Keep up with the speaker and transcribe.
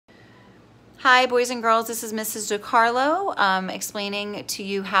Hi boys and girls, this is Mrs. DiCarlo explaining to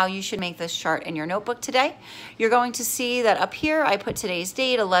you how you should make this chart in your notebook today. You're going to see that up here I put today's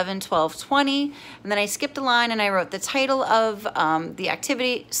date 11/12/20, and then I skipped a line and I wrote the title of the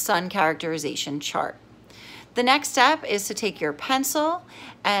activity, Sun Characterization Chart. The next step is to take your pencil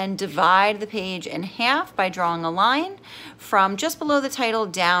and divide the page in half by drawing a line from just below the title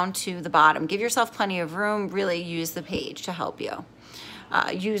down to the bottom. Give yourself plenty of room, really use the page to help you.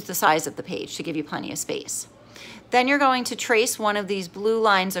 Use the size of the page to give you plenty of space. Then you're going to trace one of these blue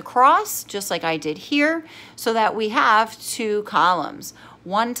lines across, just like I did here, so that we have two columns.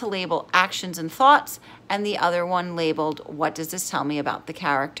 One to label actions and thoughts, and the other one labeled, what does this tell me about the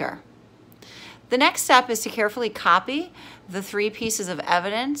character? The next step is to carefully copy the three pieces of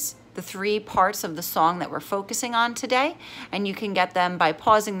evidence, the three parts of the song that we're focusing on today, and you can get them by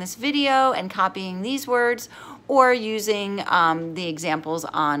pausing this video and copying these words, or using the examples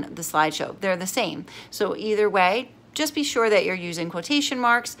on the slideshow. They're the same. So either way, just be sure that you're using quotation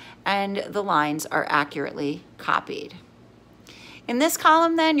marks and the lines are accurately copied. In this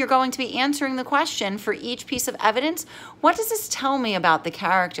column then, you're going to be answering the question for each piece of evidence. What does this tell me about the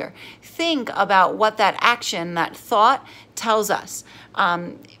character? Think about what that action, that thought tells us.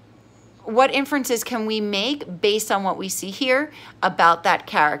 What inferences can we make based on what we see here about that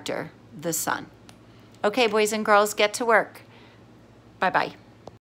character, the sun? Okay, boys and girls, get to work. Bye-bye.